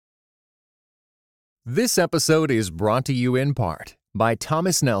This episode is brought to you in part by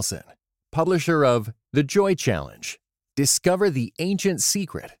Thomas Nelson, publisher of The Joy Challenge. Discover the ancient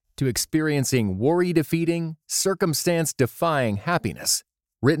secret to experiencing worry-defeating, circumstance-defying happiness.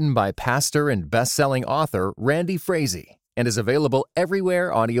 Written by pastor and best-selling author Randy Frazee, and is available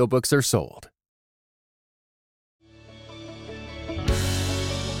everywhere audiobooks are sold.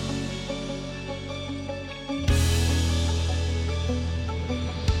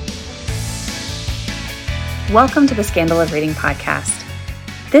 Welcome to the Scandal of Reading podcast.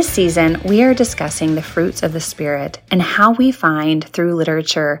 This season, we are discussing the fruits of the Spirit and how we find through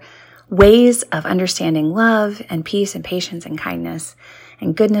literature ways of understanding love and peace and patience and kindness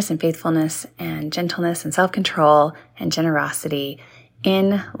and goodness and faithfulness and gentleness and self-control and generosity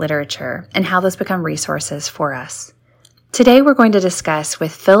in literature and how those become resources for us. Today, we're going to discuss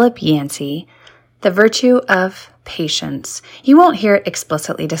with Phillip Yancey the virtue of patience. You won't hear it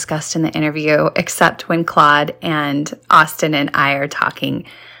explicitly discussed in the interview, except when Claude and Austin and I are talking.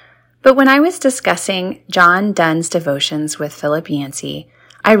 But when I was discussing John Donne's devotions with Phillip Yancey,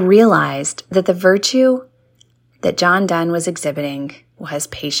 I realized that the virtue that John Donne was exhibiting was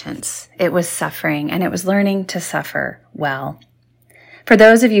patience. It was suffering, and it was learning to suffer well. For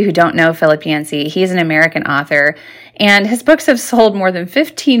those of you who don't know Phillip Yancey, he's an American author, and his books have sold more than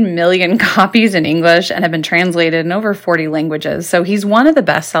 15 million copies in English and have been translated in over 40 languages. So he's one of the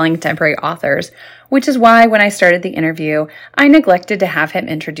best-selling contemporary authors, which is why when I started the interview, I neglected to have him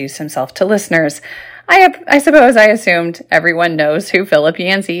introduce himself to listeners. I suppose I assumed everyone knows who Phillip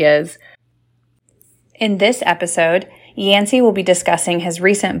Yancey is. In this episode, Yancey will be discussing his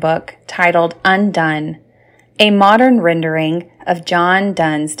recent book titled Undone, a modern rendering of John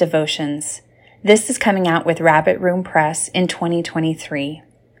Donne's devotions. This is coming out with Rabbit Room Press in 2023.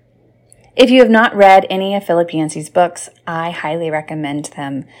 If you have not read any of Phillip Yancey's books, I highly recommend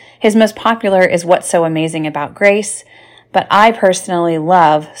them. His most popular is What's So Amazing About Grace, but I personally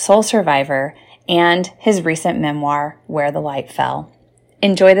love Soul Survivor and his recent memoir, Where the Light Fell.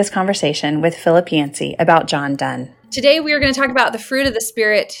 Enjoy this conversation with Phillip Yancey about John Donne. Today we are going to talk about the fruit of the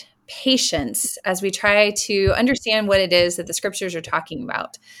Spirit, patience, as we try to understand what it is that the scriptures are talking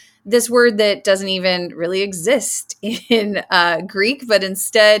about. This word that doesn't even really exist in Greek, but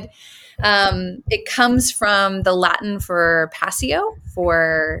instead it comes from the Latin for passio,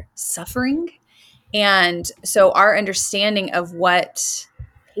 for suffering. And so our understanding of what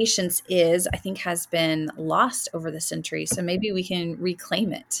patience is, I think, has been lost over the centuries. So maybe we can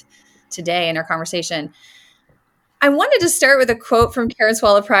reclaim it today in our conversation. I wanted to start with a quote from Karen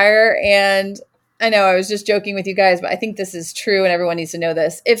Swallow Prior, and I know I was just joking with you guys, but I think this is true and everyone needs to know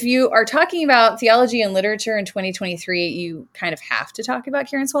this. If you are talking about theology and literature in 2023, you kind of have to talk about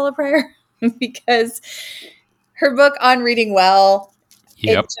Karen Swallow Prior because her book On Reading Well,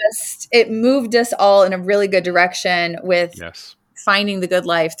 it moved us all in a really good direction with finding the good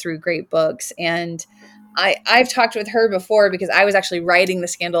life through great books. And I've talked with her before because I was actually writing The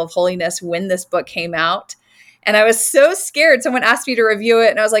Scandal of Holiness when this book came out. And I was so scared. Someone asked me to review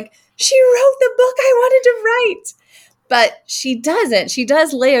it, and I was like, she wrote the book I wanted to write. But she doesn't. She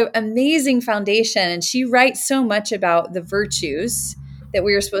does lay an amazing foundation, and she writes so much about the virtues that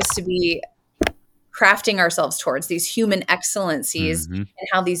we are supposed to be crafting ourselves towards, these human excellencies, and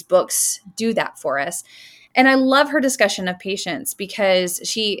how these books do that for us. And I love her discussion of patience because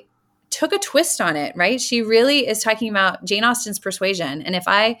she took a twist on it, right? She really is talking about Jane Austen's Persuasion. And if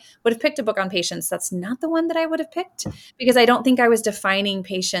I would have picked a book on patience, that's not the one that I would have picked because I don't think I was defining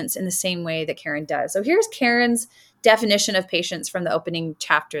patience in the same way that Karen does. So here's Karen's definition of patience from the opening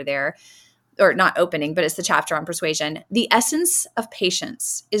chapter there, or not opening, but it's the chapter on Persuasion. The essence of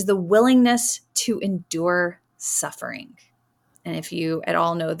patience is the willingness to endure suffering. And if you at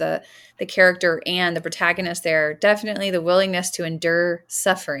all know the character and the protagonist there, definitely the willingness to endure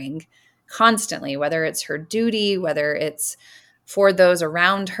suffering constantly, whether it's her duty, whether it's for those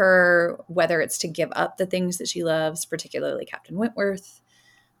around her, whether it's to give up the things that she loves, particularly Captain Wentworth.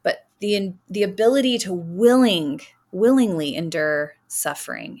 But the ability to willingly endure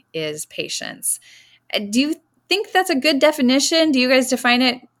suffering is patience. Do you think that's a good definition? Do you guys define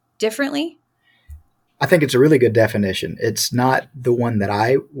it differently? I think it's a really good definition. It's not the one that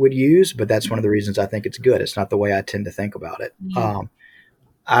I would use, but that's one of the reasons I think it's good. It's not the way I tend to think about it. Mm-hmm.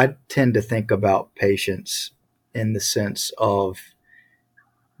 I tend to think about patience in the sense of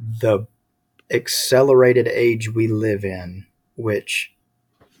the accelerated age we live in, which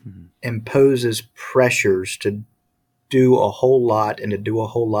imposes pressures to do a whole lot and to do a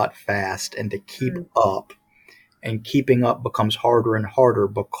whole lot fast and to keep up and keeping up becomes harder and harder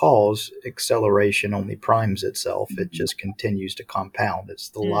because acceleration only primes itself. It just continues to compound. It's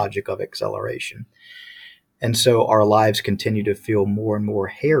the logic of acceleration. And so our lives continue to feel more and more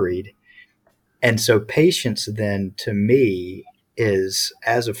harried. And so patience then, to me, is,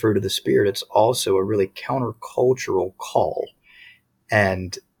 as a fruit of the Spirit, it's also a really countercultural call.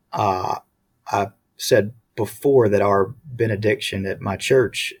 And I've said before that our benediction at my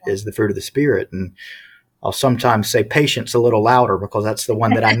church is the fruit of the Spirit. And I'll sometimes say patience a little louder because that's the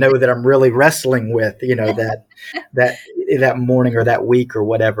one that I know that I'm really wrestling with, that morning or that week or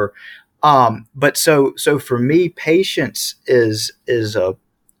whatever. But so for me, patience is a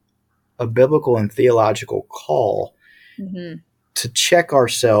biblical and theological call to check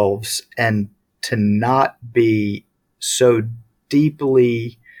ourselves and to not be so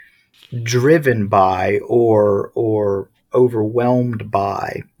deeply driven by or overwhelmed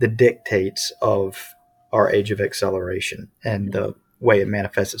by the dictates of our age of acceleration and the way it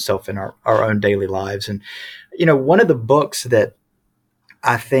manifests itself in our own daily lives. And, one of the books that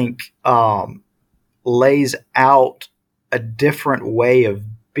I think lays out a different way of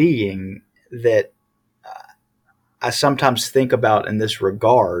being that I sometimes think about in this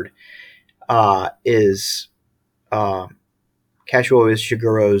regard is Kazuo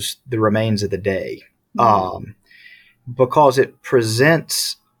Ishiguro's The Remains of the Day, because it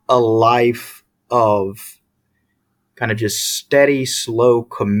presents a life of kind of just steady, slow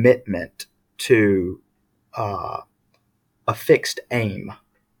commitment to a fixed aim.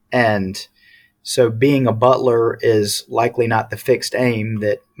 And so being a butler is likely not the fixed aim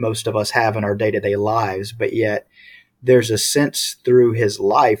that most of us have in our day-to-day lives, but yet there's a sense through his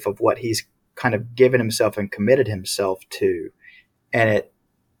life of what he's kind of given himself and committed himself to. And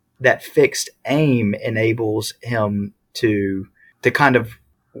that fixed aim enables him to kind of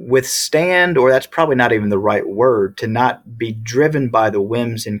withstand, or that's probably not even the right word, to not be driven by the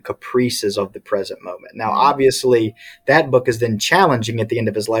whims and caprices of the present moment. Now, obviously, that book is then challenging at the end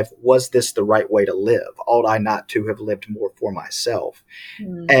of his life. Was this the right way to live? Ought I not to have lived more for myself?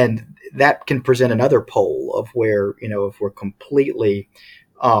 And that can present another pole of where, if we're completely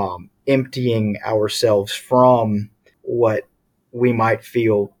emptying ourselves from what we might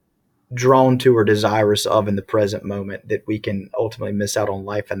feel drawn to or desirous of in the present moment, that we can ultimately miss out on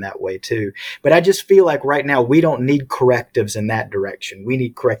life in that way too. But I just feel like right now we don't need correctives in that direction. We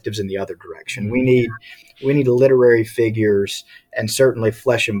need correctives in the other direction. We need literary figures and certainly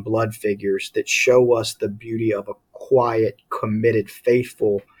flesh and blood figures that show us the beauty of a quiet, committed,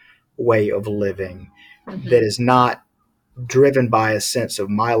 faithful way of living that is not driven by a sense of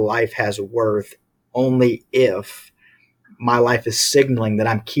my life has worth only if my life is signaling that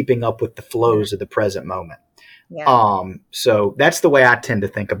I'm keeping up with the flows of the present moment. So that's the way I tend to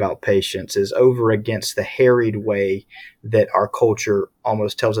think about patience, is over against the harried way that our culture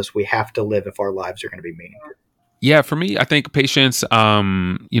almost tells us we have to live if our lives are going to be meaningful. Yeah, for me, I think patience,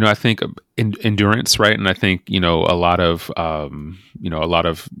 I think endurance, right? And I think, a lot of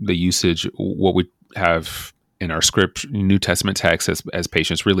the usage, what we have in our script, New Testament text as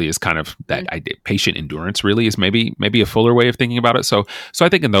patience really is kind of that idea. Patient endurance really is maybe a fuller way of thinking about it. So I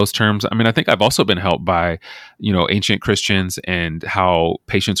think in those terms, I think I've also been helped by, ancient Christians and how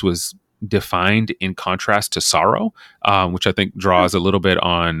patience was defined in contrast to sorrow, which I think draws a little bit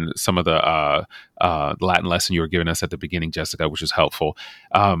on some of the Latin lesson you were giving us at the beginning, Jessica, which is helpful.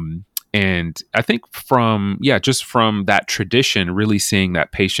 And I think from that tradition, really seeing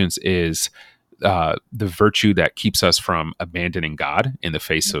that patience is the virtue that keeps us from abandoning God in the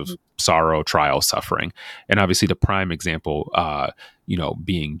face of sorrow, trial, suffering. And obviously the prime example,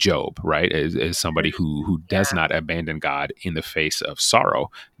 being Job, right, is somebody who does not abandon God in the face of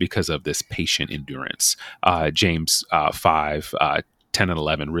sorrow because of this patient endurance. James 5, 10 and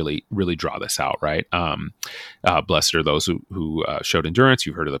 11 really draw this out, right? Blessed are those who showed endurance.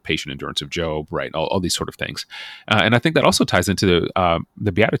 You've heard of the patient endurance of Job, right? All these sort of things. And I think that also ties into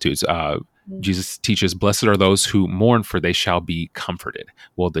the Beatitudes. Jesus teaches, blessed are those who mourn, for they shall be comforted.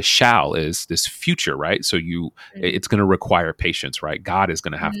 Well, the shall is this future, right? So it's going to require patience, right? God is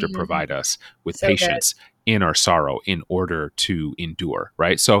going to have to provide us with patience in our sorrow in order to endure,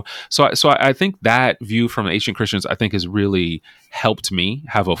 right? So I think that view from ancient Christians, I think, has really helped me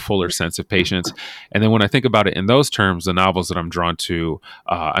have a fuller sense of patience. And then when I think about it in those terms, the novels that I'm drawn to,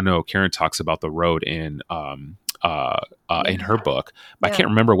 I know Karen talks about the road in her book. I can't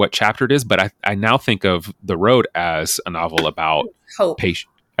remember what chapter it is, but I now think of The Road as a novel about hope.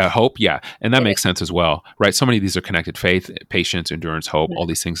 Hope, yeah. And that makes sense as well, right? So many of these are connected. Faith, patience, endurance, hope, all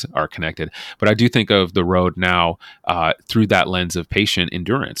these things are connected. But I do think of the road now through that lens of patient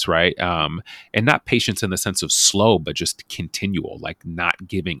endurance, right? And not patience in the sense of slow, but just continual, like not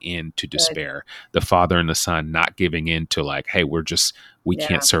giving in to despair. The Father and the Son not giving in to like, hey, we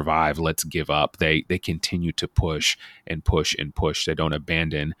can't survive, let's give up. They continue to push and push and push. They don't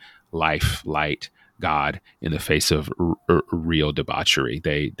abandon life, light, God in the face of real debauchery.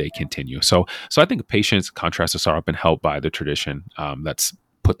 They continue. So I think patience, contrast to sorrow, have been helped by the tradition that's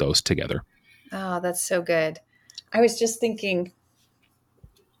put those together. Oh, that's so good. I was just thinking,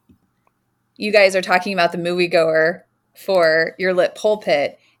 you guys are talking about the moviegoer for your lit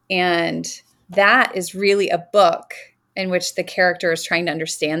pulpit, and that is really a book in which the character is trying to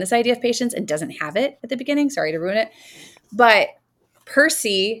understand this idea of patience and doesn't have it at the beginning. Sorry to ruin it. But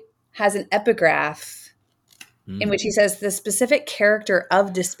Percy has an epigraph in which he says the specific character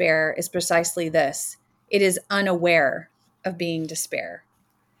of despair is precisely this: it is unaware of being despair.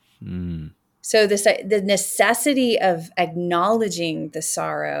 So the necessity of acknowledging the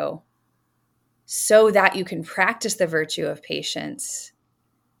sorrow so that you can practice the virtue of patience,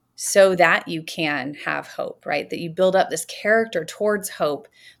 so that you can have hope, right? That you build up this character towards hope,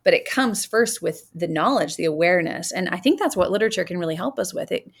 but it comes first with the knowledge, the awareness. And I think that's what literature can really help us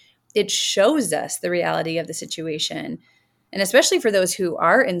with. It shows us the reality of the situation. And especially for those who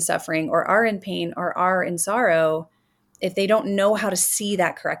are in suffering or are in pain or are in sorrow, if they don't know how to see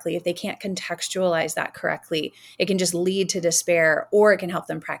that correctly, if they can't contextualize that correctly, it can just lead to despair, or it can help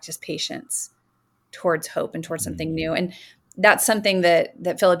them practice patience towards hope and towards something new. And that's something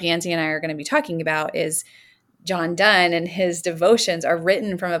that Phillip, Yancey, and I are going to be talking about. Is John Donne and his devotions are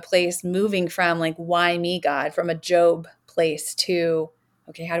written from a place moving from like, why me, God, from a Job place to,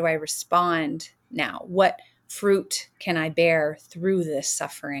 okay, how do I respond now? What fruit can I bear through this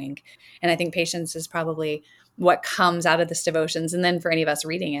suffering? And I think patience is probably what comes out of this devotions. And then for any of us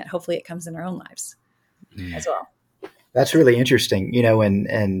reading it, hopefully it comes in our own lives as well. That's really interesting,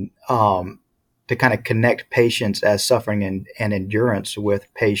 and to kind of connect patience as suffering and endurance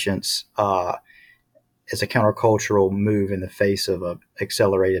with patience as a countercultural move in the face of an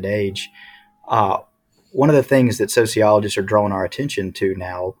accelerated age. One of the things that sociologists are drawing our attention to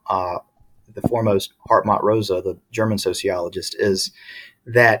now, the foremost Hartmut Rosa, the German sociologist, is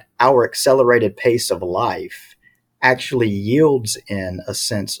that our accelerated pace of life actually yields in a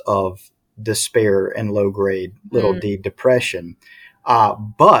sense of despair and low-grade little d depression.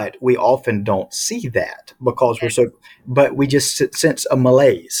 But we often don't see that because but we just sense a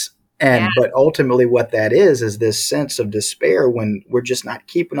malaise. But ultimately what that is this sense of despair when we're just not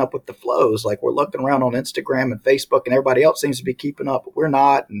keeping up with the flows. Like we're looking around on Instagram and Facebook and everybody else seems to be keeping up, but we're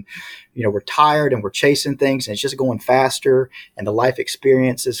not. And, we're tired and we're chasing things and it's just going faster. And the life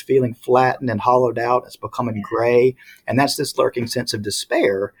experience is feeling flattened and hollowed out. It's becoming gray. And that's this lurking sense of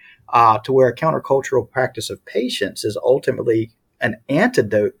despair to where a countercultural practice of patience is ultimately an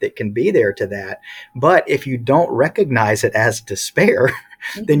antidote that can be there to that. But if you don't recognize it as despair,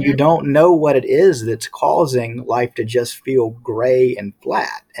 then you don't know what it is that's causing life to just feel gray and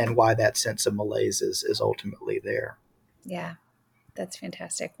flat, and why that sense of malaise is ultimately there. Yeah, that's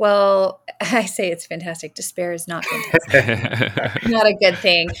fantastic. Well, I say it's fantastic. Despair is not fantastic. Not a good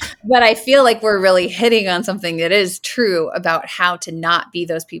thing. But I feel like we're really hitting on something that is true about how to not be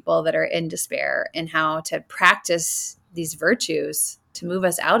those people that are in despair and how to practice these virtues to move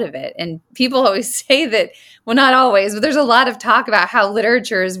us out of it. And people always say that, well, not always, but there's a lot of talk about how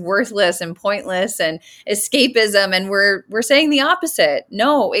literature is worthless and pointless and escapism. And we're saying the opposite.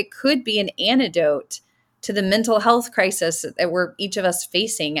 No, it could be an antidote to the mental health crisis that we're each of us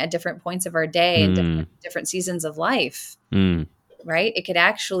facing at different points of our day and different seasons of life. Right? It could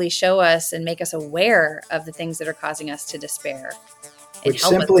actually show us and make us aware of the things that are causing us to despair. Which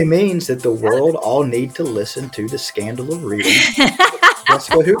simply means that the world all need to listen to The Scandal of Reading.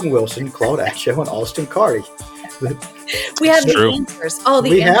 Jessica Hooten-Wilson, Claude Asho, and Austin Carty. We have the answers.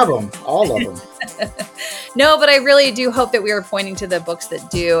 We have them, all of them. No, but I really do hope that we are pointing to the books that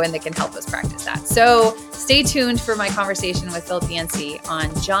do and that can help us practice that. So stay tuned for my conversation with Phillip Yancey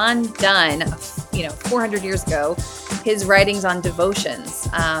on John Donne, 400 years ago, his writings on devotions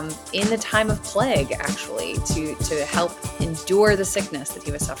in the time of plague, actually, to help endure the sickness that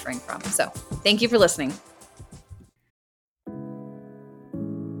he was suffering from. So thank you for listening.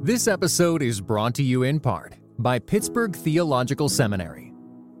 This episode is brought to you in part by Pittsburgh Theological Seminary.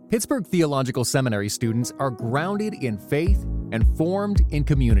 Pittsburgh Theological Seminary students are grounded in faith and formed in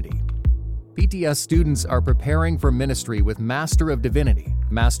community. PTS students are preparing for ministry with Master of Divinity,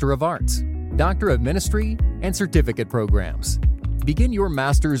 Master of Arts, Doctor of Ministry, and certificate programs. Begin your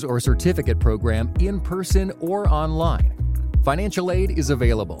master's or certificate program in person or online. Financial aid is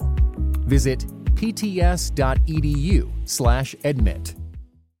available. Visit pts.edu/admit.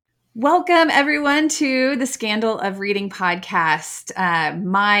 Welcome, everyone, to the Scandal of Reading podcast,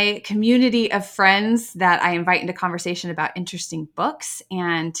 my community of friends that I invite into conversation about interesting books.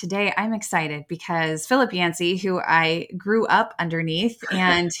 And today I'm excited because Phillip Yancey, who I grew up underneath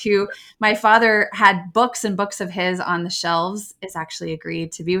and who my father had books and books of his on the shelves, is actually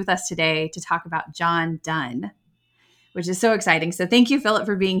agreed to be with us today to talk about John Donne, which is so exciting. So thank you, Phillip,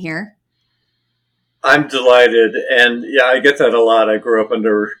 for being here. I'm delighted. And yeah, I get that a lot. I grew up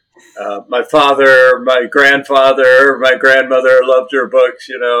under my father, my grandfather, my grandmother loved your books,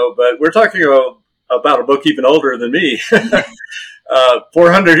 but we're talking about a book even older than me.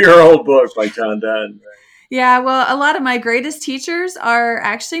 400-year-old book by John Donne. Yeah, well, a lot of my greatest teachers are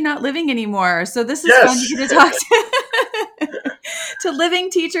actually not living anymore. So this is fun to get to talk to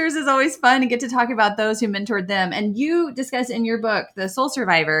living teachers is always fun to get to talk about those who mentored them. And you discuss in your book, The Soul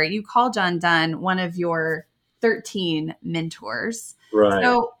Survivor, you call John Donne one of your 13 mentors. Right.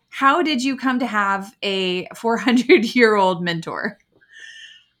 So how did you come to have a 400-year-old mentor?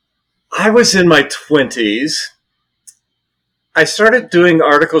 I was in my 20s. I started doing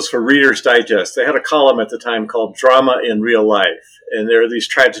articles for Reader's Digest. They had a column at the time called Drama in Real Life. And there are these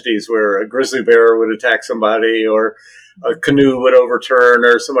tragedies where a grizzly bear would attack somebody, or a canoe would overturn,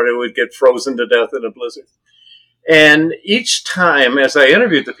 or somebody would get frozen to death in a blizzard. And each time, as I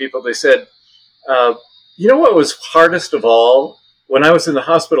interviewed the people, they said, you know what was hardest of all? When I was in the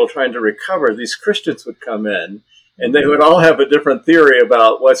hospital trying to recover, these Christians would come in, and they would all have a different theory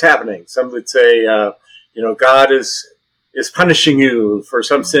about what's happening. Some would say, God is punishing you for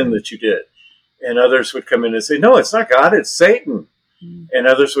some sin that you did. And others would come in and say, no, it's not God, it's Satan. And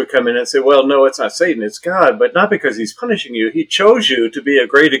others would come in and say, well, no, it's not Satan, it's God, but not because he's punishing you. He chose you to be a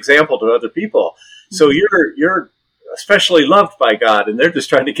great example to other people. So you're especially loved by God, and they're just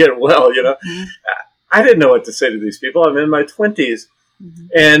trying to get well, I didn't know what to say to these people. I'm in my 20s.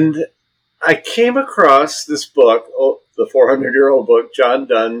 And I came across this book, the 400-year-old book, John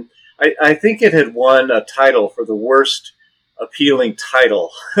Donne. I think it had won a title for the worst appealing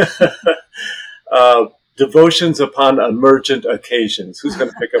title. Devotions Upon Emergent Occasions. Who's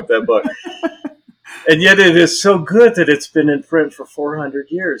going to pick up that book? And yet it is so good that it's been in print for 400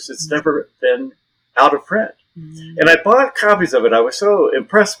 years. It's never been out of print. And I bought copies of it. I was so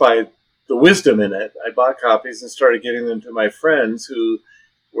impressed by the wisdom in it. I bought copies and started getting them to my friends who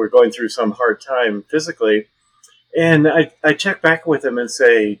were going through some hard time physically. And I check back with them and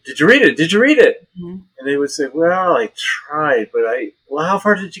say, did you read it? Did you read it? And they would say, well, I tried, but how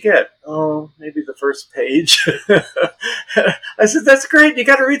far did you get? Oh, maybe the first page. I said, that's great. You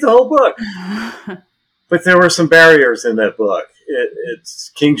got to read the whole book. But there were some barriers in that book.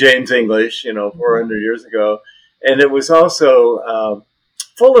 It's King James English, 400 years ago. And it was also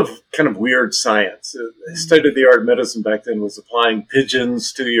full of kind of weird science. State-of-the-art medicine back then was applying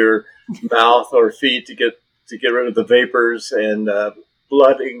pigeons to your mouth or feet to get rid of the vapors, and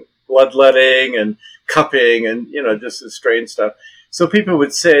bloodletting and cupping and, just this strange stuff. So people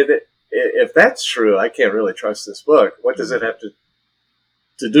would say that if that's true, I can't really trust this book. What does it have to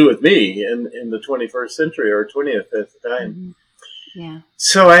do with me in the 21st century or 20th at the time? Yeah.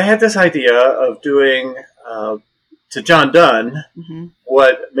 So I had this idea of doing to John Donne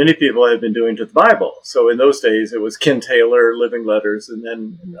what many people have been doing to the Bible. So in those days, it was Ken Taylor, Living Letters, and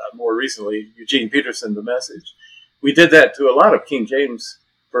then more recently, Eugene Peterson, The Message. We did that to a lot of King James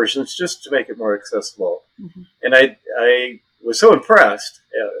versions just to make it more accessible. And I was so impressed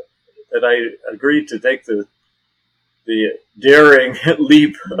that I agreed to take the daring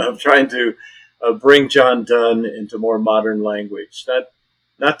leap of trying to bring John Donne into more modern language.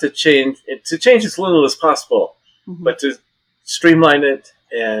 Not to change as little as possible, but to streamline it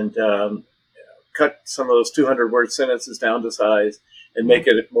and cut some of those 200-word sentences down to size and make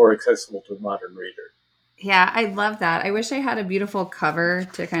it more accessible to a modern reader. Yeah, I love that. I wish I had a beautiful cover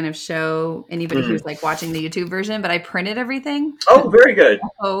to kind of show anybody who's watching the YouTube version, but I printed everything. Oh, very good.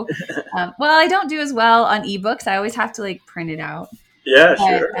 Well, I don't do as well on ebooks. I always have to print it out. Yeah, but,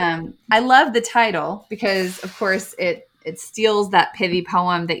 sure. I love the title because, of course, it steals that pithy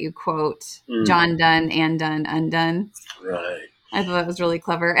poem that you quote, John Donne and Done Undone. Right. I thought that was really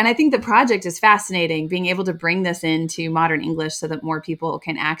clever. And I think the project is fascinating, being able to bring this into modern English so that more people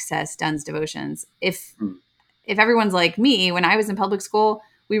can access Donne's devotions. If everyone's like me, when I was in public school,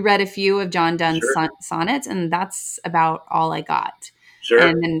 we read a few of John Donne's sonnets, and that's about all I got. Sure.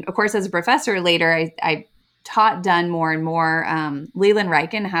 And then, of course, as a professor later, I taught Donne more and more. Leland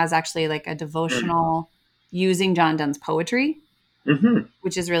Ryken has actually a devotional using John Donne's poetry. Mm-hmm.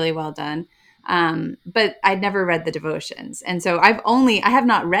 which is really well done. But I'd never read the devotions. And so I have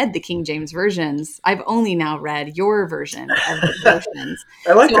not read the King James versions. I've only now read your version of the devotions.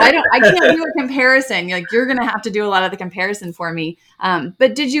 I like So that. I can't do a comparison. You're going to have to do a lot of the comparison for me.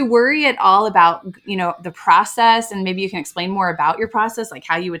 But did you worry at all about, the process, and maybe you can explain more about your process, like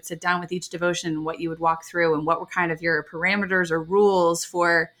how you would sit down with each devotion and what you would walk through, and what were kind of your parameters or rules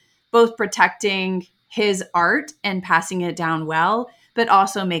for both protecting his art and passing it down well, but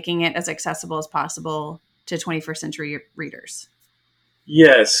also making it as accessible as possible to 21st century readers?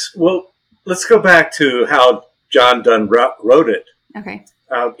 Yes. Well, let's go back to how John Donne wrote it. Okay.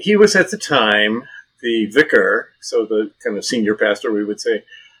 He was at the time the vicar, so the kind of senior pastor, we would say,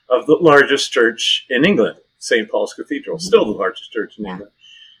 of the largest church in England, St. Paul's Cathedral, still the largest church in England.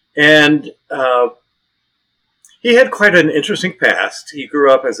 And he had quite an interesting past. He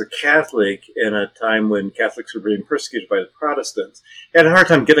grew up as a Catholic in a time when Catholics were being persecuted by the Protestants. He had a hard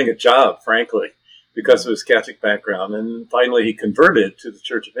time getting a job, frankly, because of his Catholic background. And finally, he converted to the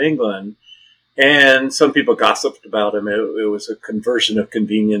Church of England. And some people gossiped about him. It was a conversion of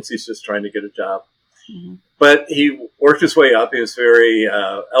convenience. He's just trying to get a job. Mm-hmm. But he worked his way up. He was very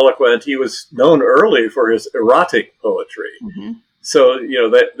eloquent. He was known early for his erotic poetry. Mm-hmm. So,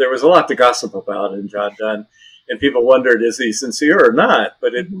 there was a lot to gossip about in John Donne. And people wondered, is he sincere or not?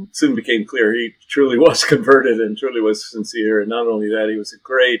 But it soon became clear he truly was converted and truly was sincere. And not only that, he was a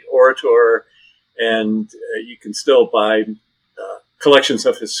great orator. And you can still buy collections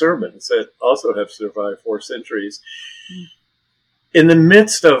of his sermons that also have survived 4 centuries. In the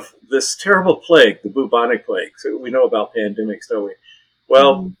midst of this terrible plague, the bubonic plague, so we know about pandemics, don't we?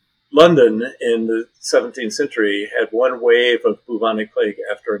 Well, London in the 17th century had one wave of bubonic plague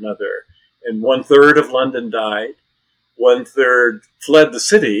after another. And 1/3 of London died. 1/3 fled the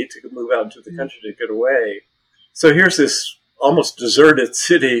city to move out into the country to get away. So here's this almost deserted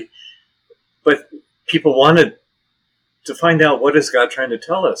city, but people wanted to find out, what is God trying to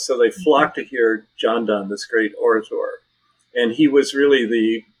tell us? So they flocked to hear John Donne, this great orator. And he was really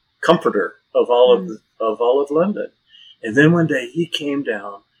the comforter of all of London. And then one day he came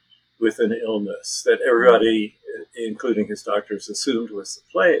down with an illness that everybody, including his doctors, assumed was the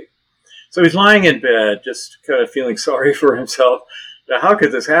plague. So he's lying in bed, just kind of feeling sorry for himself. Now, how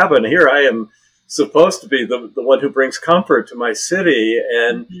could this happen? Here I am supposed to be the one who brings comfort to my city,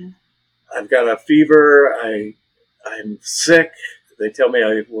 and I've got a fever. I'm sick. They tell me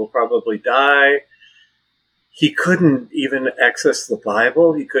I will probably die. He couldn't even access the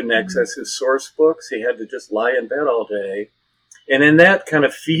Bible. He couldn't access his source books. He had to just lie in bed all day. And in that kind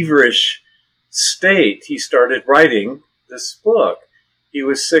of feverish state, he started writing this book. He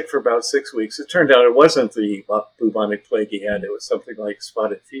was sick for about 6 weeks. It turned out it wasn't the bubonic plague he had. It was something like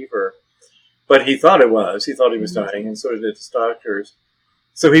spotted fever. But he thought it was. He thought he was dying, and so did his doctors.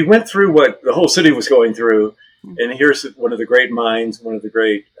 So he went through what the whole city was going through. And here's one of the great minds, one of the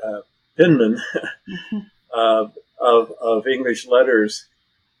great penmen of English letters,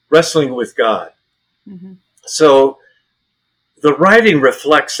 wrestling with God. So the writing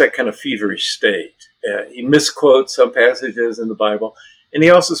reflects that kind of feverish state. He misquotes some passages in the Bible. And he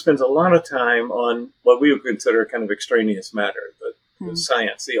also spends a lot of time on what we would consider kind of extraneous matter, the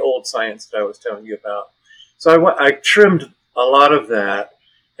science, the old science that I was telling you about. So I trimmed a lot of that,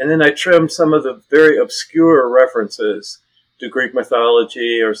 and then I trimmed some of the very obscure references to Greek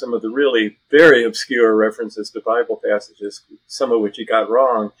mythology, or some of the really very obscure references to Bible passages, some of which he got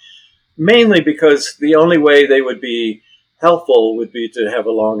wrong, mainly because the only way they would be helpful would be to have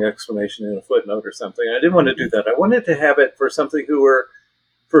a long explanation in a footnote or something. I didn't want to do that. I wanted to have it for something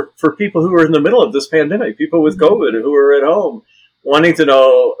for people who were in the middle of this pandemic, people with COVID who were at home, wanting to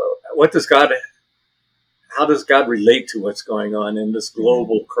know, how does God relate to what's going on in this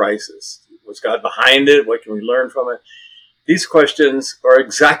global crisis? Was God behind it? What can we learn from it? These questions are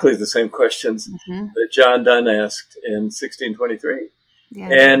exactly the same questions that John Donne asked in 1623. Yeah.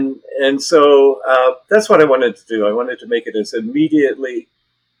 And so that's what I wanted to do. I wanted to make it as immediately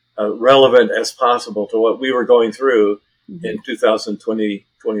relevant as possible to what we were going through in 2020,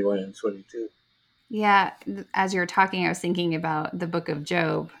 21, and 22. Yeah. As you were talking, I was thinking about the book of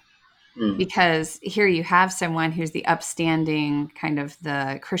Job, because here you have someone who's the upstanding, kind of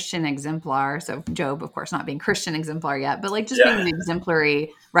the Christian exemplar. So Job, of course, not being Christian exemplar yet, but like just being an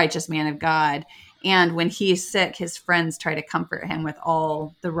exemplary righteous man of God. And when he's sick, his friends try to comfort him with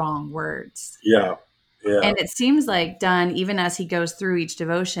all the wrong words. Yeah. And it seems like Donne, even as he goes through each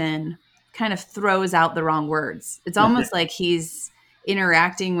devotion, kind of throws out the wrong words. It's almost like he's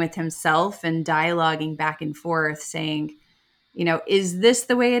interacting with himself and dialoguing back and forth, saying, is this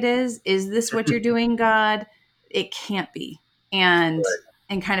the way it is? Is this what you're doing, God? It can't be. and Right.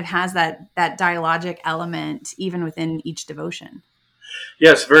 and kind of has that dialogic element even within each devotion.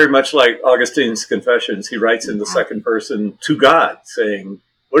 Yes, very much like Augustine's Confessions. He writes in the second person to God, saying,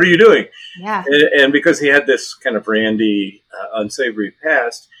 "What are you doing?" Yeah. And because he had this kind of randy, unsavory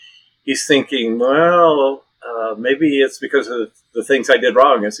past, he's thinking, well, maybe it's because of the things I did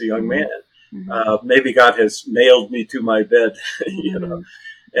wrong as a young man. Maybe God has nailed me to my bed, you know.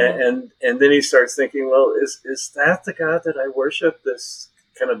 And then he starts thinking, well, is that the God that I worship? This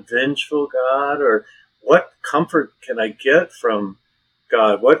kind of vengeful God, or what comfort can I get from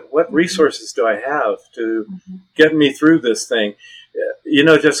God? What resources do I have to get me through this thing? You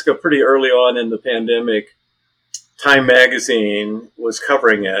know, Jessica, pretty early on in the pandemic, Time magazine was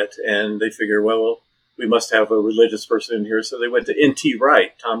covering it, and they figured, well, we must have a religious person in here. So they went to N.T.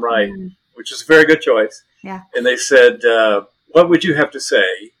 Wright, Tom Wright, which is a very good choice. Yeah. And they said, what would you have to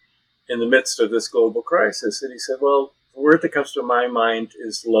say in the midst of this global crisis? And he said, well, the word that comes to my mind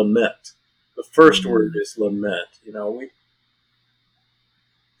is lament. The first word is lament. You know,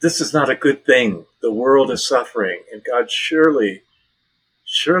 this is not a good thing. The world is suffering, and God surely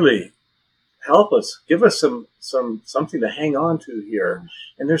help us, give us something to hang on to here.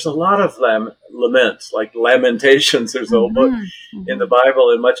 And there's a lot of laments, like Lamentations. There's a whole book in the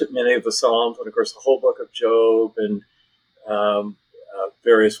Bible, and many of the Psalms, and of course the whole book of Job, and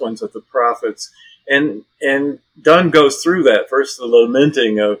various ones of the prophets. And Donne goes through that. First, the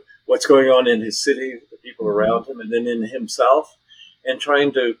lamenting of what's going on in his city, the people around him, and then in himself, and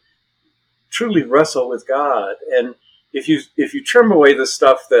trying to truly wrestle with God. And if you trim away the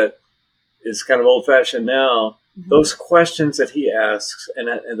stuff that is kind of old-fashioned now, those questions that he asks and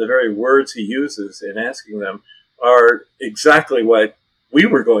the very words he uses in asking them are exactly what we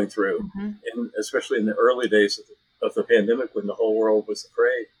were going through, especially in the early days of the pandemic when the whole world was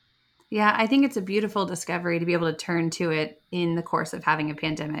afraid. Yeah, I think it's a beautiful discovery to be able to turn to it in the course of having a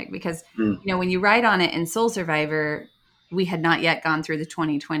pandemic, because you know, when you write on it in Soul Survivor, we had not yet gone through the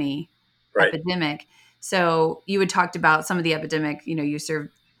 2020 epidemic. So you had talked about some of the epidemic, you know, you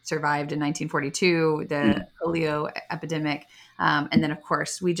survived in 1942, the polio epidemic. And then, of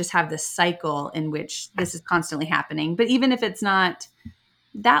course, we just have this cycle in which this is constantly happening. But even if it's not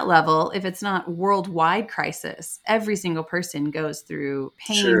that level, if it's not worldwide crisis, every single person goes through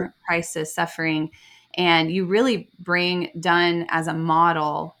pain, crisis, suffering. And you really bring Donne as a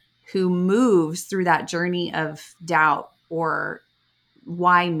model who moves through that journey of doubt or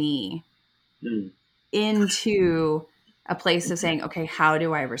why me into a place of saying, okay, how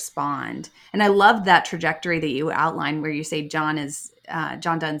do I respond? And I love that trajectory that you outlined where you say John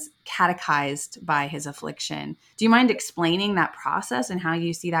Donne's catechized by his affliction. Do you mind explaining that process and how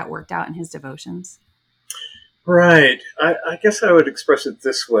you see that worked out in his devotions? Right. I guess I would express it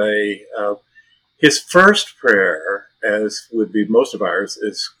this way. His first prayer, as would be most of ours,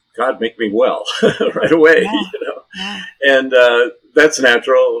 is, God, make me well right away. Yeah. You know? Yeah. And that's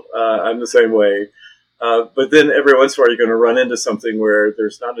natural. I'm the same way. But then every once in a while, you're going to run into something where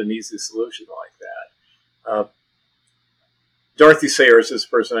there's not an easy solution like that. Dorothy Sayers is a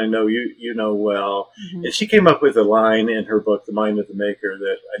person I know you know well, and she came up with a line in her book, The Mind of the Maker,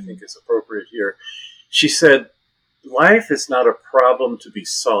 that I think is appropriate here. She said, life is not a problem to be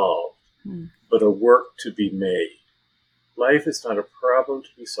solved, but a work to be made. Life is not a problem to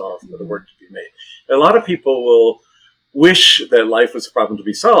be solved, but a work to be made. And a lot of people will wish that life was a problem to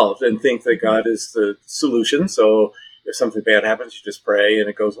be solved and think that God is the solution. So if something bad happens, you just pray and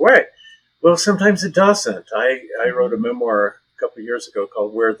it goes away. Well, sometimes it doesn't. I wrote a memoir a couple of years ago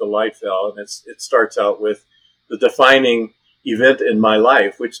called Where the Light Fell, and it starts out with the defining event in my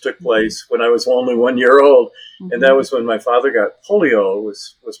life, which took place when I was only 1 year old. And that was when my father got polio,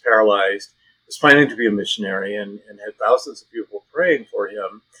 was paralyzed, was planning to be a missionary, and had thousands of people praying for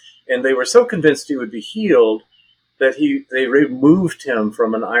him. And they were so convinced he would be healed that they removed him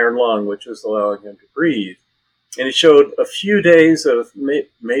from an iron lung, which was allowing him to breathe. And he showed a few days of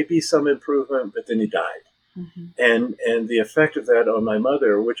maybe some improvement, but then he died. And the effect of that on my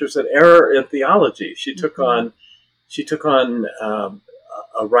mother, which was an error in theology, she took on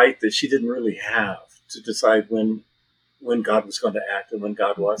a right that she didn't really have to decide when God was going to act and when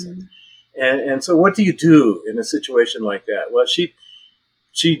God wasn't. And so what do you do in a situation like that? Well, she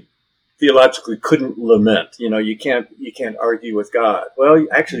theologically couldn't lament. You know, you can't argue with God. Well,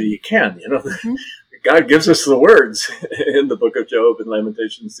 actually you can, you know. God gives us the words in the book of Job and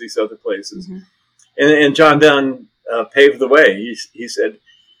Lamentations, these other places. And John Donne paved the way. He said,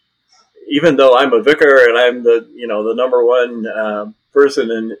 even though I'm a vicar and I'm the number one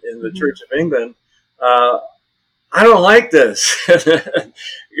person in the Church of England, I don't like this.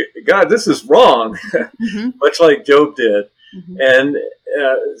 God, this is wrong. Much like Job did. And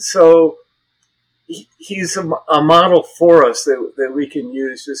so he's a model for us that we can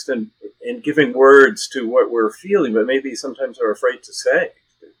use just in giving words to what we're feeling, but maybe sometimes are afraid to say,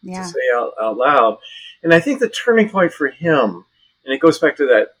 out loud. And I think the turning point for him, and it goes back to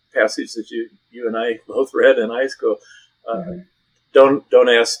that passage that you and I both read in high school, don't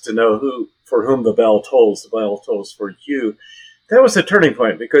ask to know for whom the bell tolls for you. That was a turning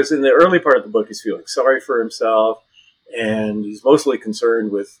point, because in the early part of the book, he's feeling sorry for himself, and he's mostly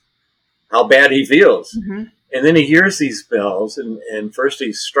concerned with how bad he feels. And then he hears these bells, and first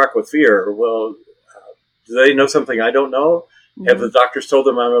he's struck with fear. Well, do they know something I don't know? Have the doctors told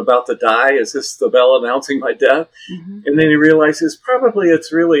him I'm about to die? Is this the bell announcing my death? And then he realizes probably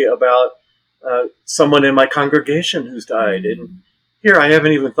it's really about someone in my congregation who's died. And here I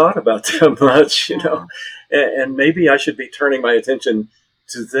haven't even thought about them much, and maybe I should be turning my attention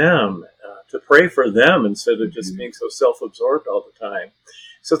to them, to pray for them instead of just being so self-absorbed all the time.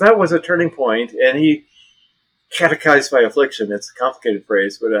 So that was a turning point, and he catechized by affliction. It's a complicated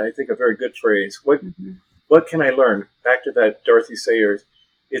phrase, but I think a very good phrase. What can I learn? Back to that Dorothy Sayers,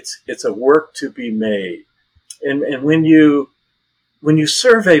 it's a work to be made. And when you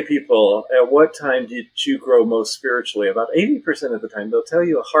survey people, at what time did you grow most spiritually? About 80% of the time, they'll tell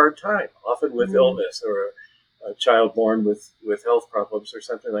you a hard time, often with illness or a child born with health problems or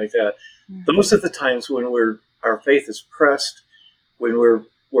something like that. Those are the times when our faith is pressed, when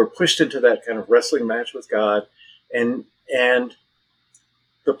we're pushed into that kind of wrestling match with God, and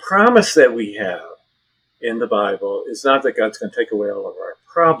the promise that we have in the Bible is not that God's going to take away all of our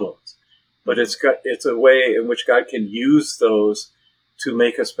problems, but it's a way in which God can use those to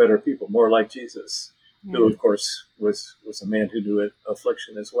make us better people, more like Jesus, who of course was a man who knew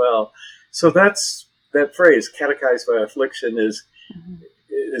affliction as well. So that phrase, catechized by affliction, is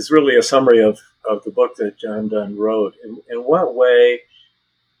really a summary of the book that John Donne wrote. In what way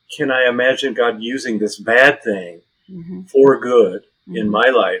can I imagine God using this bad thing for good in my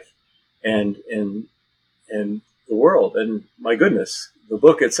life and in the world? And my goodness, the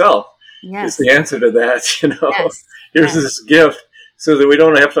book itself is the answer to that. Here's this gift, so that we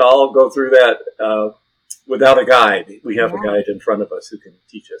don't have to all go through that without a guide. We have a guide in front of us who can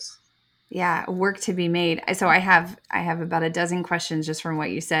teach us. Yeah, work to be made. So I have about a dozen questions just from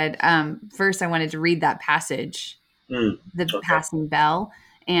what you said. First, I wanted to read that passage, passing bell,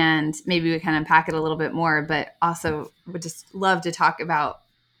 and maybe we can unpack it a little bit more, but also would just love to talk about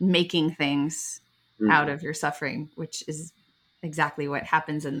making things out of your suffering, which is exactly what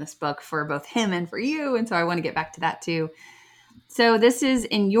happens in this book for both him and for you. And so I want to get back to that too. So this is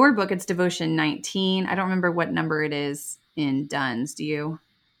in your book, it's devotion 19. I don't remember what number it is in Donne's. Do you?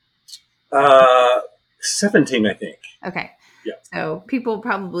 17, I think. Okay. Yeah. So people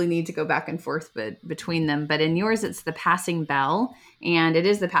probably need to go back and forth between them. But in yours, it's the passing bell. And it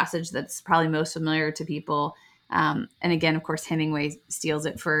is the passage that's probably most familiar to people. And again, of course, Hemingway steals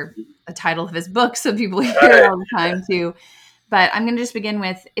it for a title of his book, so people hear it all the time too. But I'm going to just begin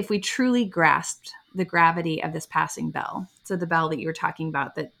with, if we truly grasped the gravity of this passing bell, so the bell that you were talking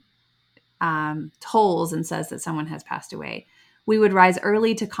about that tolls and says that someone has passed away, we would rise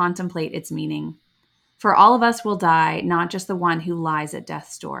early to contemplate its meaning. For all of us will die, not just the one who lies at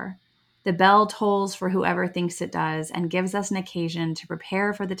death's door. The bell tolls for whoever thinks it does and gives us an occasion to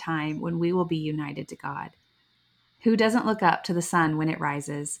prepare for the time when we will be united to God. Who doesn't look up to the sun when it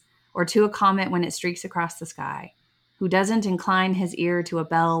rises, or to a comet when it streaks across the sky? Who doesn't incline his ear to a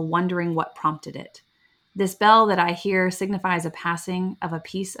bell, wondering what prompted it? This bell that I hear signifies a passing of a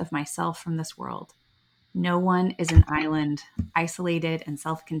piece of myself from this world. No one is an island, isolated and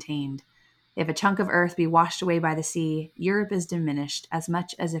self-contained. If a chunk of earth be washed away by the sea, Europe is diminished as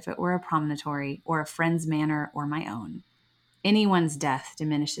much as if it were a promontory or a friend's manor or my own. Anyone's death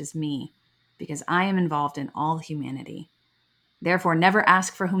diminishes me, because I am involved in all humanity. Therefore, never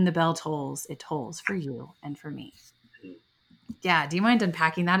ask for whom the bell tolls. It tolls for you and for me. Yeah. Do you mind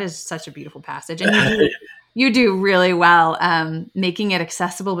unpacking? That is such a beautiful passage. And you do really well making it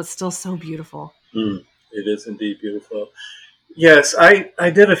accessible, but still so beautiful. It is indeed beautiful. Yes, I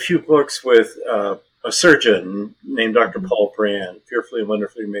did a few books with a surgeon named Dr. Paul Brand. Fearfully and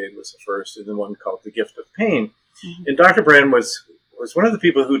Wonderfully Made was the first, and then one called The Gift of Pain. And Dr. Brand was one of the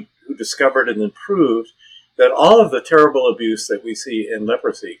people who discovered and then proved that all of the terrible abuse that we see in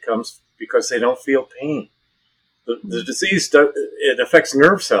leprosy comes because they don't feel pain. The disease, it affects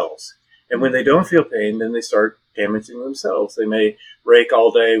nerve cells. And when they don't feel pain, then they start damaging themselves. They may rake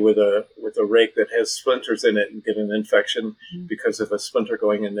all day with a rake that has splinters in it and get an infection because of a splinter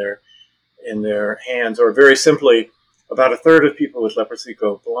going in their hands. Or very simply, about a third of people with leprosy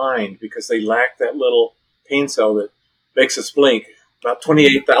go blind because they lack that little pain cell makes us blink about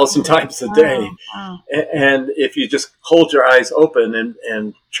 28,000 times a day. Wow. And if you just hold your eyes open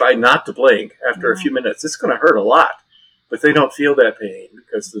and try not to blink after a few minutes, it's going to hurt a lot. But they don't feel that pain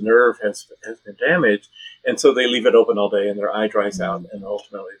because the nerve has been damaged. And so they leave it open all day and their eye dries out and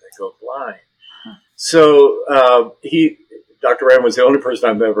ultimately they go blind. So Dr. Ram was the only person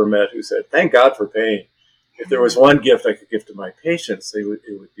I've ever met who said, thank God for pain. If there was one gift I could give to my patients, it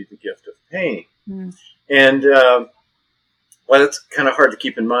would be the gift of pain. And well, it's kind of hard to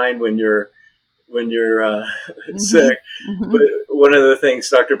keep in mind when you're sick. But one of the things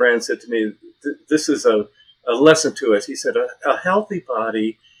Dr. Brand said to me, this is a lesson to us. He said, a healthy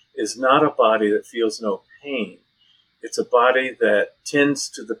body is not a body that feels no pain. It's a body that tends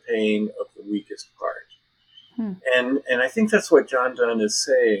to the pain of the weakest part. And I think that's what John Donne is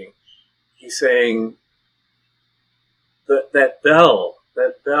saying. He's saying that bell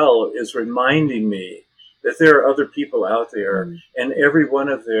is reminding me that there are other people out there, and every one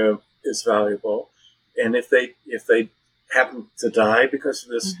of them is valuable. And if they happen to die because of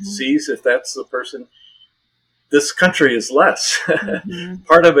this disease, if that's the person, this country is less.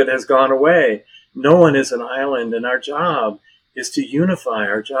 Part of it has gone away. No one is an island, and our job is to unify.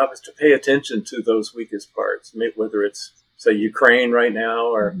 Our job is to pay attention to those weakest parts, whether it's, say, Ukraine right now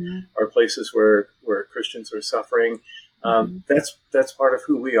or places where Christians are suffering. That's part of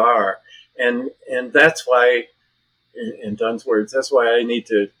who we are. And that's why, in Donne's words, that's why I need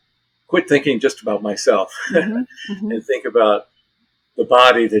to quit thinking just about myself and think about the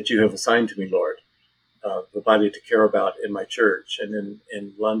body that you have assigned to me, Lord, the body to care about in my church and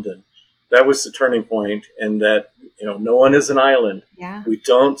in London. That was the turning point, and that, no one is an island. Yeah. We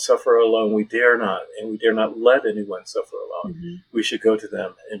don't suffer alone. We dare not, and we dare not let anyone suffer alone. We should go to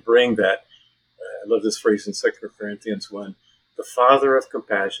them and bring that. I love this phrase in 2 Corinthians 1, the Father of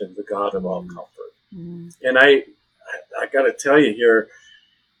compassion, the God of all comfort. And I got to tell you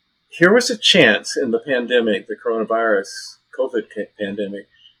here was a chance in the pandemic, the coronavirus, COVID pandemic,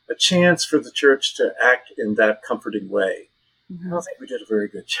 a chance for the church to act in that comforting way. I don't think we did a very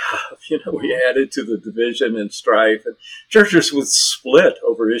good job. We added to the division and strife, and churches would split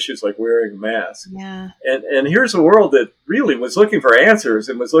over issues like wearing a mask. Yeah. And here's a world that really was looking for answers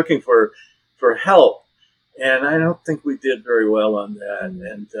and was looking for help. And I don't think we did very well on that.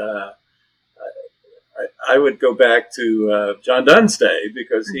 And I would go back to John Donne's day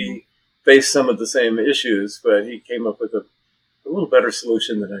because he faced some of the same issues, but he came up with a little better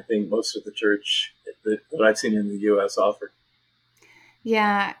solution than I think most of the church that I've seen in the U.S. offered.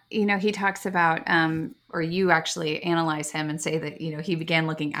 Yeah. He talks about, or you actually analyze him and say that, he began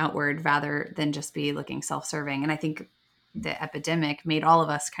looking outward rather than just be looking self-serving. And I think the epidemic made all of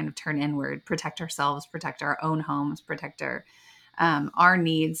us kind of turn inward, protect ourselves, protect our own homes, protect our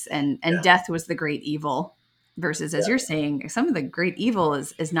needs. And death was the great evil versus, as you're saying, some of the great evil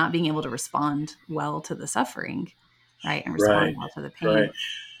is not being able to respond well to the suffering, right? And respond well to the pain. Right.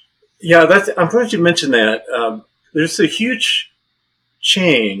 Yeah, I'm glad you mentioned that. There's a huge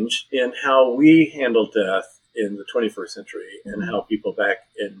change in how we handle death in the 21st century and how people back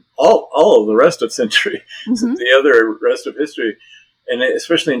in all of the rest of century, the other rest of history, and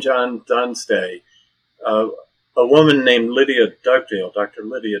especially in John Donne's day, a woman named Dr.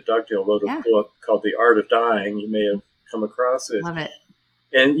 Lydia Dugdale, wrote a book called The Art of Dying. You may have come across it. Love it.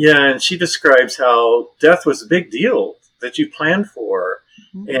 And she describes how death was a big deal that you planned for.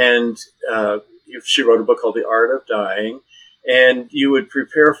 And she wrote a book called The Art of Dying. And you would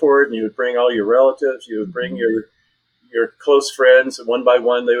prepare for it, and you would bring all your relatives, you would bring your close friends, and one by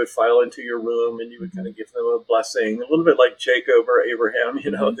one they would file into your room, and you would kind of give them a blessing, a little bit like Jacob or Abraham,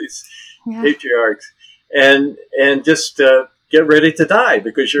 these patriarchs, and just get ready to die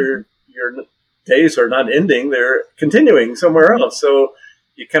because your days are not ending; they're continuing somewhere else. So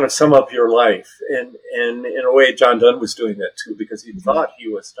you kind of sum up your life, and in a way, John Donne was doing that too because he thought he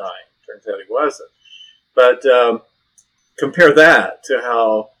was dying. Turns out he wasn't, but. Compare that to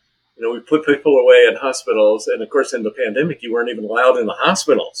how, we put people away in hospitals. And of course, in the pandemic, you weren't even allowed in the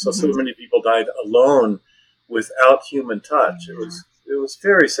hospital. So many people died alone without human touch. It was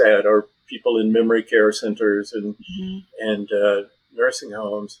very sad. Or people in memory care centers and nursing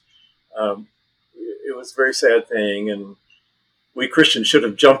homes. It was a very sad thing. And we Christians should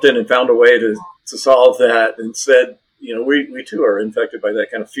have jumped in and found a way to solve that. Instead, we too are infected by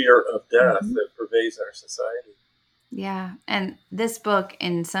that kind of fear of death that pervades our society. Yeah. And this book,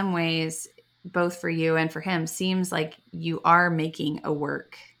 in some ways, both for you and for him, seems like you are making a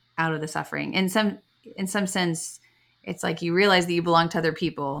work out of the suffering. In some sense, it's like you realize that you belong to other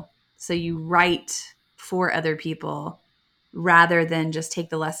people. So you write for other people rather than just take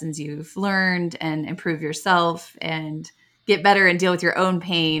the lessons you've learned and improve yourself and get better and deal with your own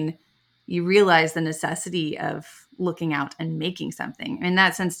pain, you realize the necessity of looking out and making something. In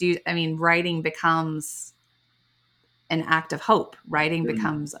that sense, writing becomes an act of hope. Writing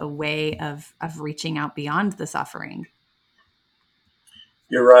becomes a way of reaching out beyond the suffering.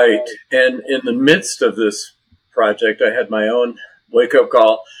 You're right. And in the midst of this project, I had my own wake-up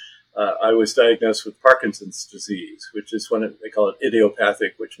call. I was diagnosed with Parkinson's disease, which is they call it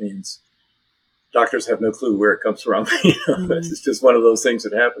idiopathic, which means doctors have no clue where it comes from. It's just one of those things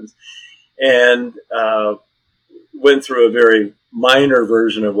that happens. And went through a very minor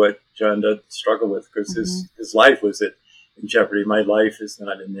version of what John did struggle with, because his life was in jeopardy. My life is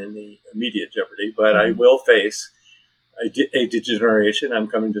not in any immediate jeopardy, but I will face a degeneration. I'm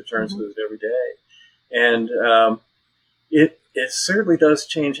coming to terms with it every day. And it certainly does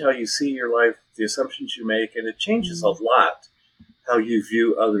change how you see your life, the assumptions you make, and it changes a lot how you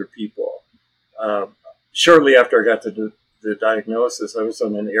view other people. Shortly after I got the diagnosis, I was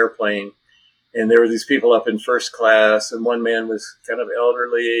on an airplane, and there were these people up in first class, and one man was kind of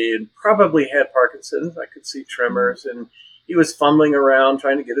elderly and probably had Parkinson's. I could see tremors, and he was fumbling around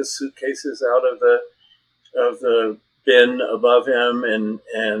trying to get his suitcases out of the bin above him,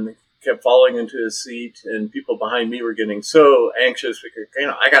 and kept falling into his seat. And people behind me were getting so anxious because,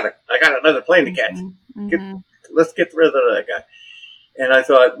 I got another plane to catch. Let's get rid of that guy. And I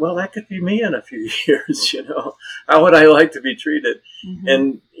thought, well, that could be me in a few years. How would I like to be treated?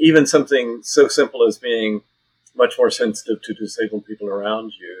 And even something so simple as being much more sensitive to disabled people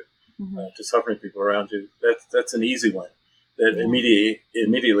around you, to suffering people around you, that's an easy one that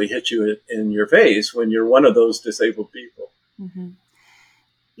immediately hits you in your face when you're one of those disabled people.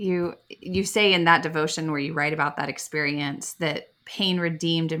 You say in that devotion where you write about that experience that pain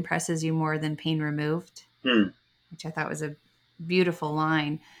redeemed impresses you more than pain removed, which I thought was a beautiful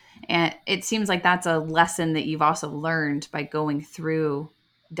line. And it seems like that's a lesson that you've also learned by going through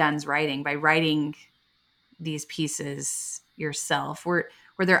Donne's writing, by writing these pieces yourself. Were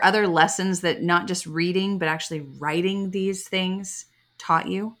there other lessons that not just reading, but actually writing these things taught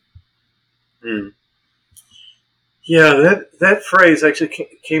you? Yeah, that phrase actually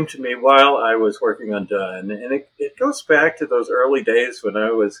came to me while I was working on Donne. And it goes back to those early days when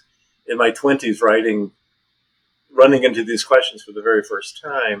I was in my 20s running into these questions for the very first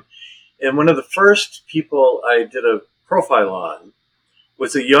time. And one of the first people I did a profile on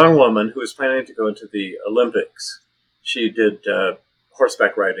was a young woman who was planning to go into the Olympics. She did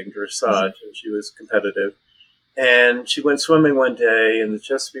horseback riding, dressage, and she was competitive. And she went swimming one day in the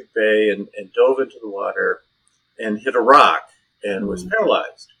Chesapeake Bay and dove into the water and hit a rock and was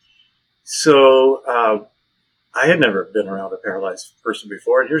paralyzed. So I had never been around a paralyzed person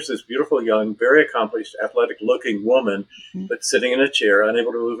before. And here's this beautiful, young, very accomplished, athletic-looking woman, but sitting in a chair,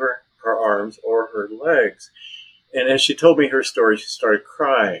 unable to move her arms or her legs. And as she told me her story, she started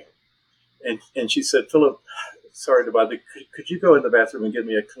crying. And she said, "Phillip, sorry to bother you. Could you go in the bathroom and give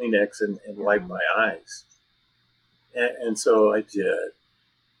me a Kleenex and wipe my eyes?" And so I did.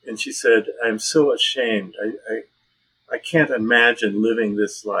 And she said, "I'm so ashamed. I can't imagine living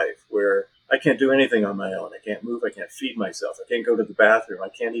this life where I can't do anything on my own. I can't move. I can't feed myself. I can't go to the bathroom. I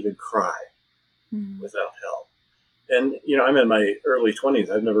can't even cry without help." And, I'm in my early 20s.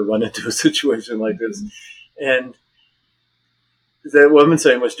 I've never run into a situation like this. And that woman's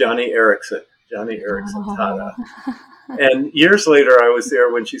name was Johnny Erickson Tata. And years later, I was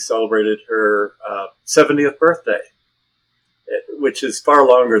there when she celebrated her 70th birthday, which is far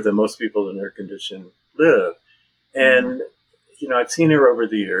longer than most people in her condition live. And, I've seen her over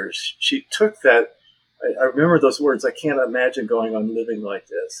the years. She took that, I remember those words, "I can't imagine going on living like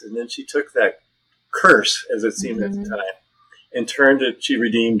this." And then she took that curse, as it seemed at the time, and she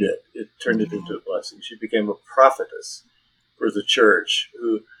redeemed it. It turned it into a blessing. She became a prophetess for the church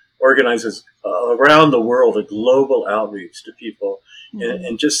who organizes around the world a global outreach to people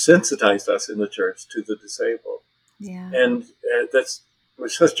and just sensitized us in the church to the disabled. Yeah. And that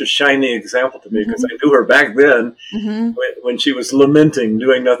was such a shining example to me because I knew her back then when she was lamenting,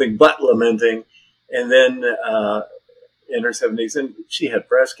 doing nothing but lamenting. And then in her 70s, and she had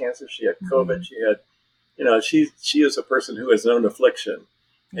breast cancer, she had COVID, she had, she is a person who has known affliction,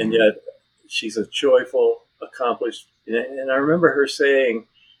 and yet she's a joyful, accomplished. And I remember her saying,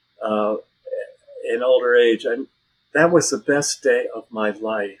 in older age, that was the best day of my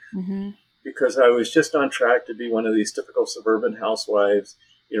life because I was just on track to be one of these typical suburban housewives,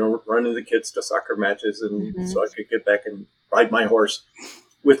 running the kids to soccer matches, and so I could get back and ride my horse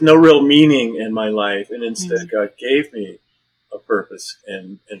with no real meaning in my life. And instead, God gave me a purpose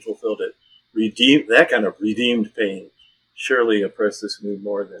and fulfilled it. That kind of redeemed pain surely oppressed this wound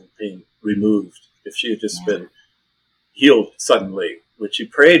more than being removed. If she had just been healed suddenly, which she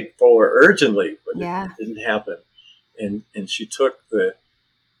prayed for urgently, but it didn't happen. And she took the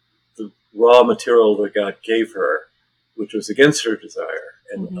raw material that God gave her, which was against her desire,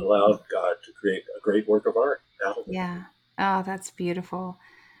 and allowed God to create a great work of art out of it. Yeah. Oh, that's beautiful.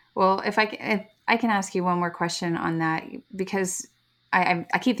 Well, if I can ask you one more question on that, because I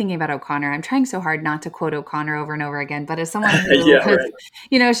keep thinking about O'Connor. I'm trying so hard not to quote O'Connor over and over again, but as someone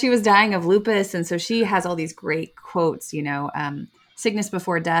who, she was dying of lupus, and so she has all these great quotes. Sickness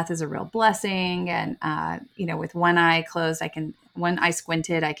before death is a real blessing, and with one eye closed, one eye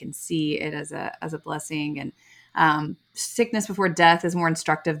squinted, I can see it as a blessing, and sickness before death is more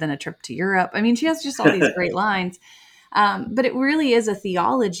instructive than a trip to Europe. I mean, she has just all these great lines. But it really is a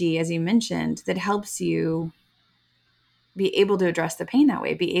theology, as you mentioned, that helps you be able to address the pain that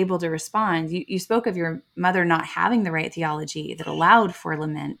way, be able to respond. You spoke of your mother not having the right theology that allowed for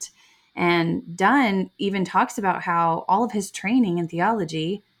lament. And Donne even talks about how all of his training in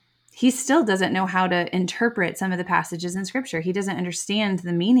theology, he still doesn't know how to interpret some of the passages in Scripture. He doesn't understand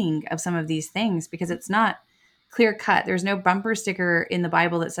the meaning of some of these things because it's not clear cut. There's no bumper sticker in the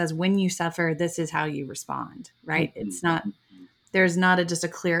Bible that says, when you suffer, this is how you respond, right? It's not, there's not just a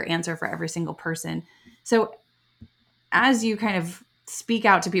clear answer for every single person. So as you kind of speak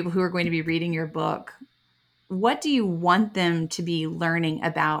out to people who are going to be reading your book, what do you want them to be learning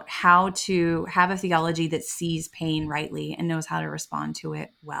about how to have a theology that sees pain rightly and knows how to respond to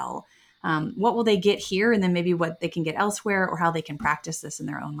it well? What will they get here, and then maybe what they can get elsewhere, or how they can practice this in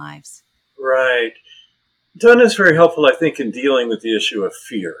their own lives? Right. Donne is very helpful, I think, in dealing with the issue of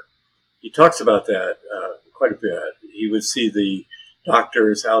fear. He talks about that quite a bit. He would see the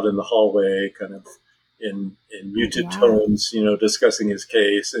doctors out in the hallway, kind of in muted tones, discussing his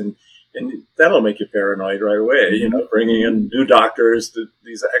case, and that'll make you paranoid right away. Bringing in new doctors,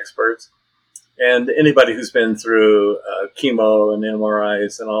 these experts, and anybody who's been through chemo and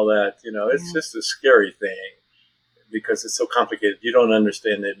MRIs and all that. It's just a scary thing because it's so complicated. You don't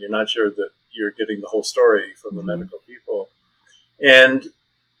understand it. You're not sure that you're getting the whole story from the medical people. And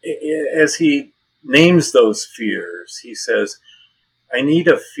as he names those fears, he says, I need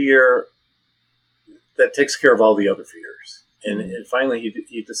a fear that takes care of all the other fears. And finally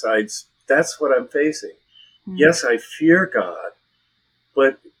he decides, that's what I'm facing. Yes, I fear God,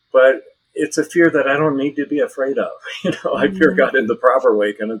 but it's a fear that I don't need to be afraid of. I fear God in the proper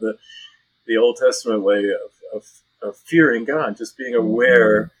way, kind of the Old Testament way of fearing God, just being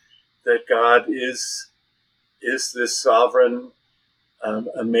aware that God is this sovereign,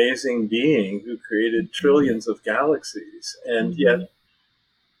 amazing being who created trillions of galaxies, and yet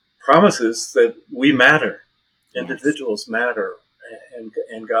promises that we matter, individuals matter,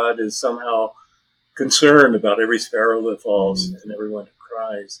 and God is somehow concerned about every sparrow that falls and everyone who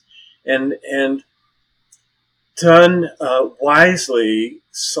cries. And Donne wisely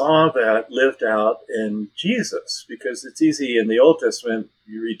saw that lived out in Jesus, because it's easy in the Old Testament,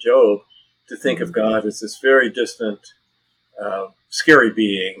 you read Job, to think of God as this very distant, scary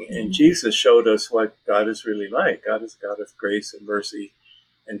being. And Jesus showed us what God is really like. God is a God of grace and mercy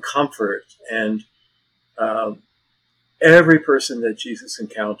and comfort. And every person that Jesus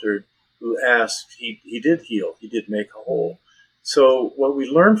encountered who asked, he did heal, he did make whole. So what we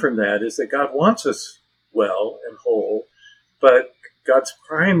learn from that is that God wants us well and whole, but God's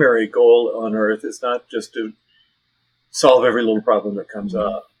primary goal on earth is not just to solve every little problem that comes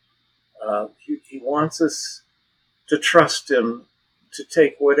up. He wants us to trust him to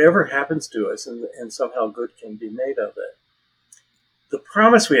take whatever happens to us and somehow good can be made of it. The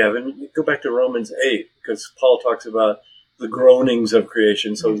promise we have, and you go back to Romans 8, because Paul talks about the groanings of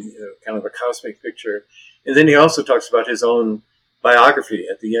creation, so kind of a cosmic picture. And then he also talks about his own biography.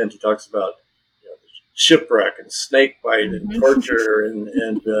 At the end, he talks about shipwreck and snake bite and torture and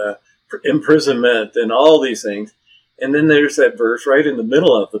imprisonment and all these things. And then there's that verse right in the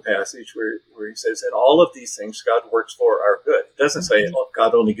middle of the passage where he says that all of these things God works for our good. It doesn't say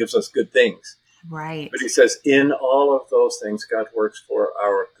God only gives us good things. Right. But he says in all of those things God works for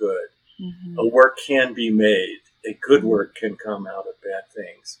our good. A work can be made. A good work can come out of bad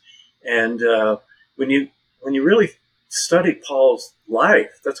things. And when you really study Paul's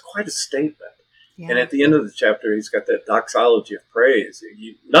life, that's quite a statement. Yeah. And at the end of the chapter, he's got that doxology of praise.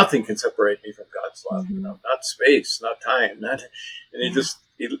 Nothing can separate me from God's love. Not space, not time, and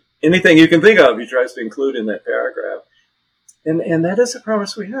anything you can think of, he tries to include in that paragraph. And that is a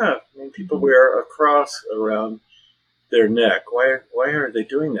promise we have. I mean, people wear a cross around their neck. Why are they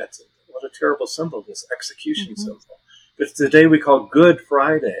doing that? What a terrible symbol, this execution symbol. But it's the day we call Good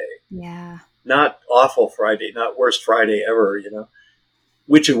Friday. Yeah. not awful Friday, not worst Friday ever,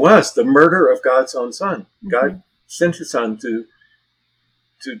 which it was, the murder of God's own son. Mm-hmm. God sent his son to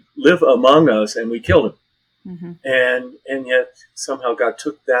live among us, and we killed him. Mm-hmm. And yet somehow God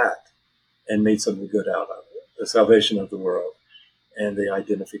took that and made something good out of it, the salvation of the world and the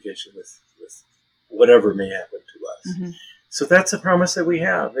identification with whatever may happen to us. Mm-hmm. So that's a promise that we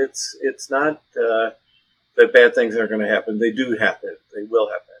have. It's not that bad things are going to happen. They do happen. They will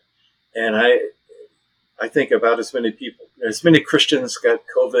happen. And I think about as many Christians got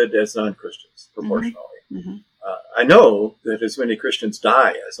COVID as non-Christians proportionally. Mm-hmm. I know that as many Christians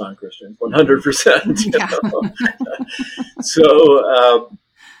die as non-Christians, 100%. So,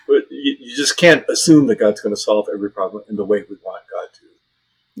 but you just can't assume that God's going to solve every problem in the way we want God to.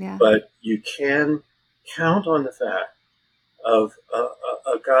 Yeah. But you can count on the fact of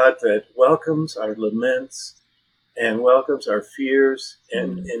a God that welcomes our laments and welcomes our fears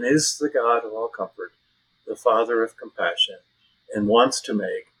and is the God of all comfort, the Father of compassion, and wants to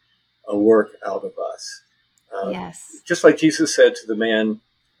make a work out of us. Yes. Just like Jesus said to the man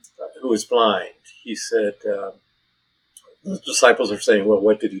who was blind, he said, the disciples are saying, well,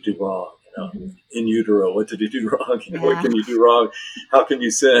 what did he do wrong? In utero, what did he do wrong? What can you do wrong? How can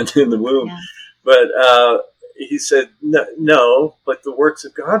you sin in the womb? Yeah. But he said, no, but the works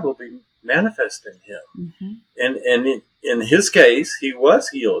of God will be manifest in him. Mm-hmm. And in his case, he was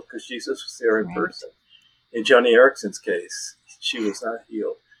healed because Jesus was there in person. In Johnny Erickson's case, she was not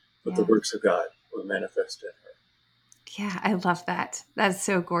healed, but the works of God were manifest in her. Yeah, I love that. That's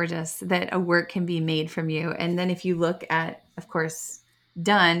so gorgeous that a work can be made from you. And then if you look at, of course,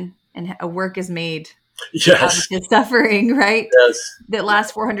 Donne, and a work is made out of his suffering, right? Yes. That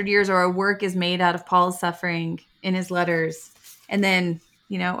lasts 400 years, or a work is made out of Paul's suffering in his letters. And then,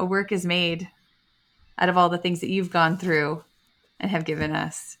 a work is made out of all the things that you've gone through and have given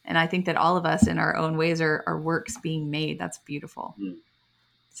us. And I think that all of us in our own ways are works being made. That's beautiful.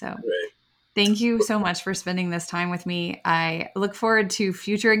 So great. Thank you so much for spending this time with me. I look forward to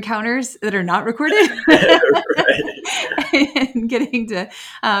future encounters that are not recorded and getting to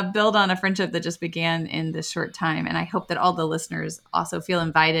build on a friendship that just began in this short time. And I hope that all the listeners also feel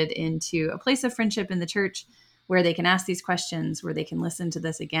invited into a place of friendship in the church where they can ask these questions, where they can listen to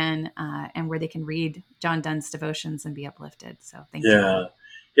this again, and where they can read John Donne's devotions and be uplifted. So thank you.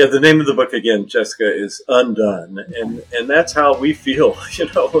 Yeah, the name of the book again, Jessica, is Undone, and that's how we feel, in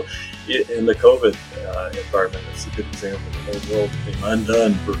the COVID environment. It's a good example. The whole world became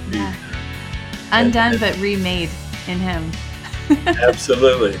undone for me. Yeah. Undone, but remade in Him.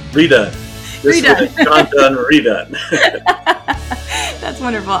 Absolutely, redone. John Donne redone. That's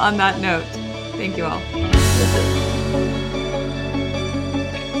wonderful. On that note, thank you all. Okay.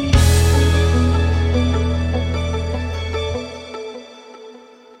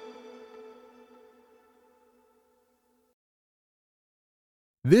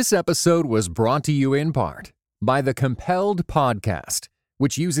 This episode was brought to you in part by the Compelled Podcast,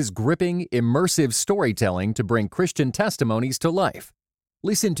 which uses gripping, immersive storytelling to bring Christian testimonies to life.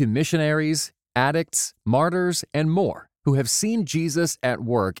 Listen to missionaries, addicts, martyrs, and more who have seen Jesus at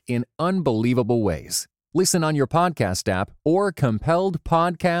work in unbelievable ways. Listen on your podcast app or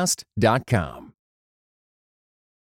compelledpodcast.com.